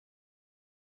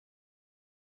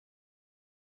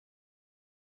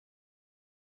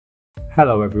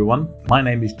Hello everyone, my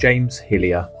name is James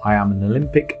Hillier. I am an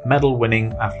Olympic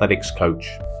medal-winning athletics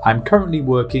coach. I'm currently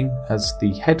working as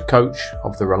the head coach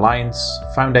of the Reliance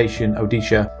Foundation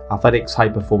Odisha Athletics High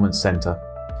Performance Centre.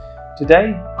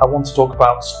 Today I want to talk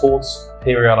about sports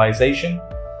periodisation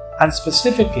and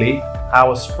specifically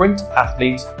how a sprint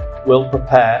athlete will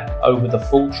prepare over the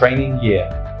full training year.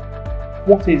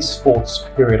 What is sports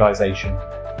periodisation?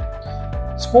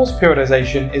 Sports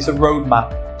periodisation is a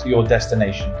roadmap to your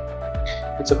destination.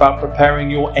 It's about preparing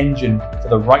your engine for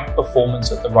the right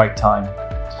performance at the right time.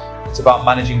 It's about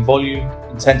managing volume,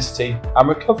 intensity and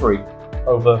recovery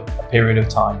over a period of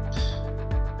time.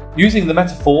 Using the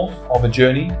metaphor of a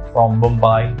journey from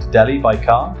Mumbai to Delhi by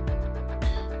car,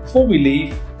 before we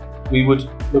leave, we would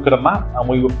look at a map and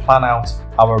we would plan out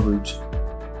our route.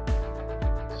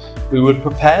 We would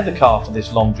prepare the car for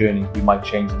this long journey. We might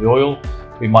change the oil,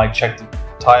 we might check the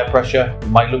tyre pressure, we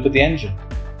might look at the engine.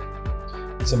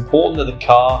 It's important that the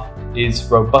car is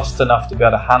robust enough to be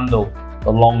able to handle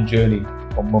the long journey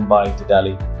from Mumbai to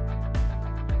Delhi.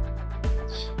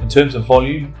 In terms of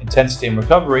volume, intensity and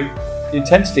recovery, the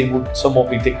intensity will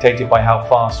somewhat be dictated by how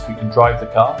fast we can drive the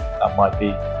car. That might be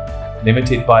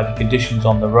limited by the conditions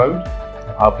on the road,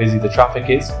 how busy the traffic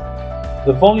is.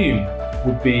 The volume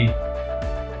would be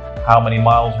how many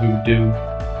miles we would do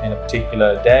in a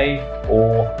particular day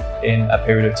or in a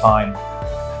period of time.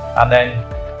 And then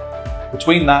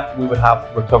between that, we would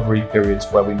have recovery periods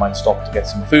where we might stop to get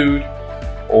some food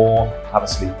or have a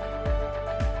sleep.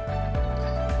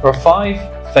 There are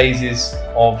 5 phases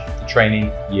of the training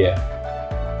year.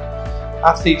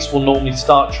 Athletes will normally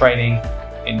start training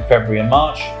in February and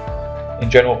March in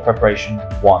general preparation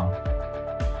 1.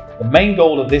 The main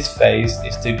goal of this phase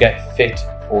is to get fit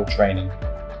for training.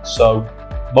 So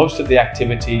most of the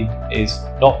activity is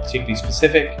not particularly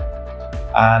specific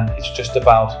and it's just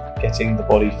about getting the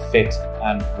body fit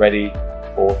and ready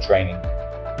for training.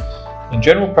 In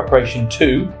general preparation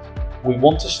 2, we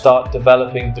want to start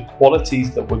developing the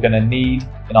qualities that we're going to need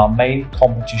in our main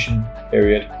competition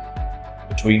period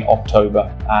between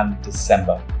October and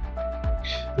December.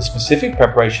 The specific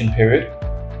preparation period,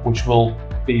 which will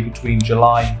be between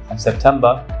July and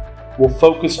September, will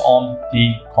focus on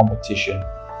the competition.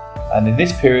 And in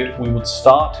this period, we would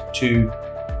start to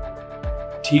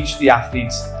teach the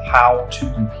athletes how to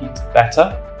compete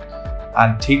better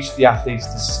and teach the athletes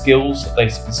the skills that they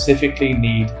specifically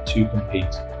need to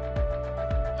compete.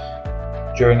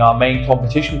 During our main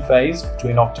competition phase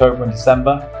between October and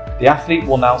December, the athlete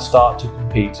will now start to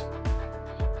compete.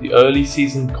 The early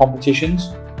season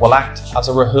competitions will act as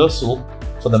a rehearsal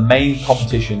for the main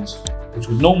competitions, which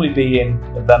would normally be in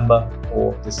November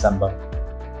or December.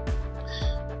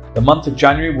 The month of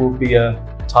January will be a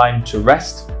time to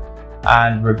rest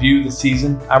and review the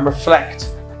season and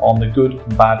reflect on the good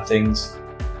and bad things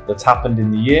that's happened in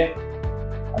the year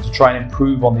and to try and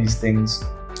improve on these things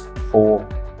for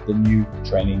the new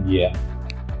training year.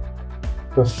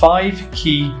 There are 5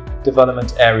 key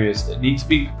development areas that need to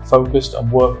be focused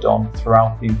and worked on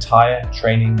throughout the entire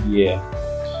training year.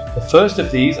 The first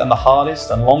of these, and the hardest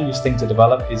and longest thing to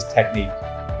develop, is technique.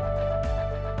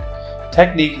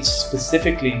 Technique is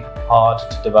specifically hard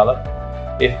to develop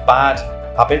if bad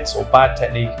habits or bad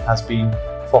technique has been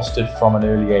fostered from an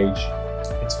early age.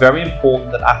 It's very important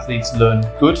that athletes learn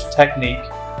good technique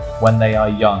when they are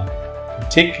young,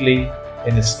 particularly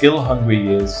in the skill-hungry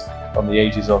years from the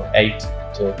ages of 8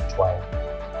 to 12.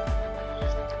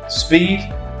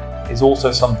 Speed is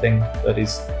also something that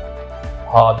is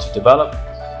hard to develop,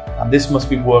 and this must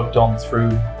be worked on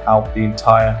throughout the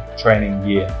entire training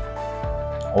year.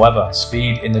 However,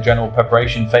 speed in the general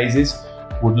preparation phases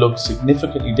would look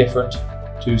significantly different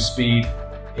to speed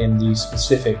in the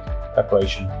specific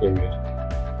preparation period.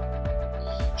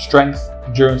 Strength,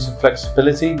 endurance and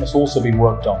flexibility must also be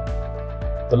worked on.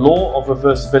 The law of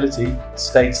reversibility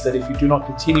states that if you do not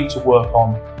continue to work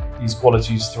on these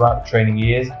qualities throughout the training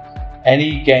years,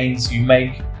 any gains you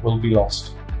make will be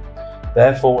lost.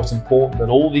 Therefore, it's important that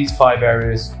all these 5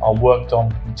 areas are worked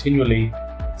on continually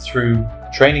through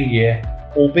the training year,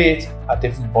 albeit at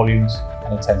different volumes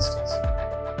and intensities.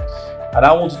 And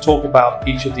I want to talk about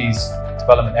each of these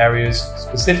development areas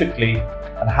specifically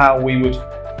and how we would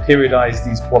periodize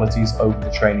these qualities over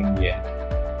the training year.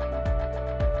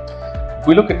 If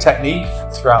we look at technique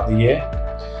throughout the year,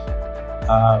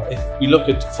 if we look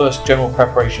at first general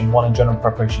preparation 1 and general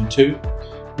preparation 2,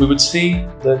 we would see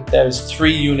that there's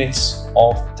 3 units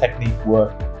of technique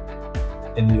work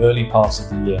in the early parts of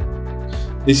the year.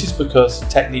 This is because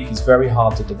technique is very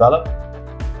hard to develop,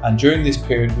 and during this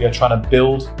period we are trying to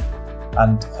build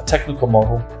a technical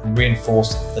model and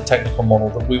reinforce the technical model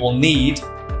that we will need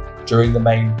during the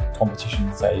main competition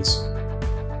phase.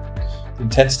 the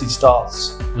intensity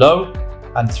starts low,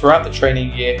 and throughout the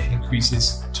training year it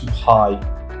increases to high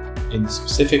in the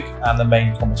specific and the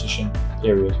main competition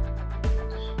period.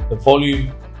 The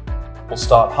volume will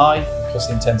start high because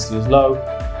the intensity is low,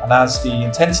 and as the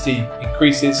intensity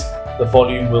increases, the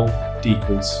volume will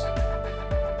decrease.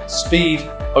 Speed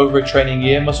over a training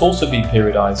year must also be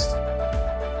periodized.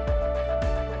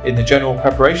 In the general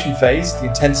preparation phase, the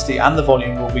intensity and the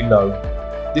volume will be low.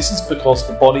 This is because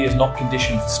the body is not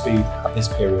conditioned for speed at this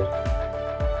period.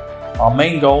 Our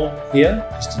main goal here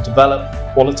is to develop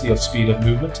quality of speed of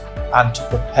movement and to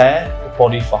prepare the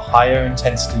body for higher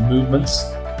intensity movements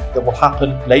that will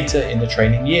happen later in the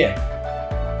training year.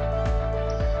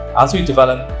 As we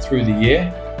develop through the year,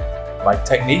 like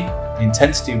technique, the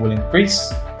intensity will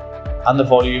increase and the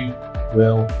volume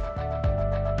will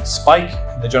spike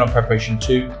in the general preparation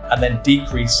 2 and then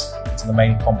decrease into the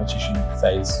main competition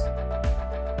phase.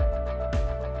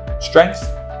 Strength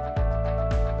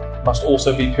must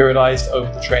also be periodized over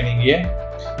the training year.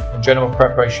 In general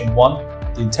preparation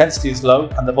 1, the intensity is low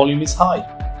and the volume is high.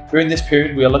 During this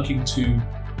period, we are looking to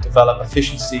develop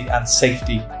efficiency and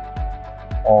safety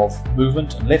of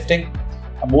movement and lifting.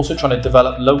 I'm also trying to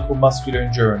develop local muscular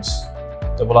endurance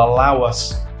that will allow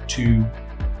us to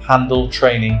handle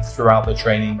training throughout the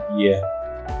training year.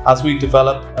 As we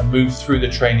develop and move through the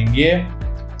training year,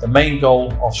 the main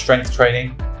goal of strength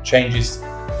training changes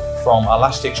from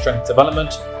elastic strength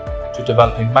development to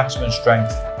developing maximum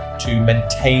strength to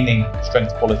maintaining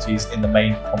strength qualities in the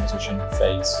main competition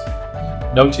phase.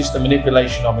 Notice the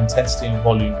manipulation of intensity and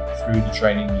volume through the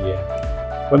training year.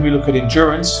 When we look at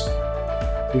endurance,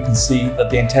 we can see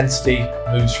that the intensity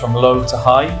moves from low to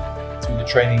high through the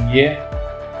training year,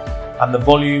 and the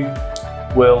volume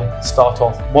will start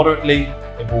off moderately.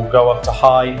 It will go up to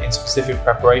high in specific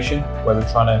preparation, where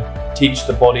we're trying to teach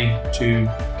the body to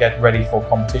get ready for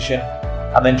competition.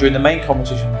 And then during the main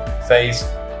competition phase,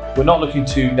 we're not looking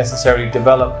to necessarily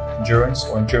develop endurance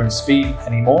or endurance speed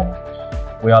anymore.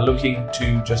 We are looking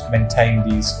to just maintain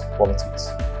these qualities.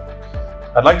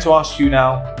 I'd like to ask you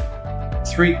now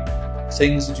 3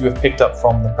 things that you have picked up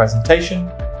from the presentation,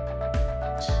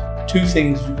 2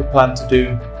 things you could plan to do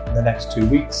in the next 2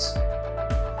 weeks,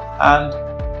 and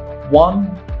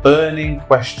 1 burning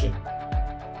question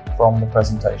from the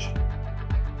presentation.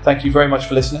 Thank you very much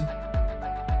for listening.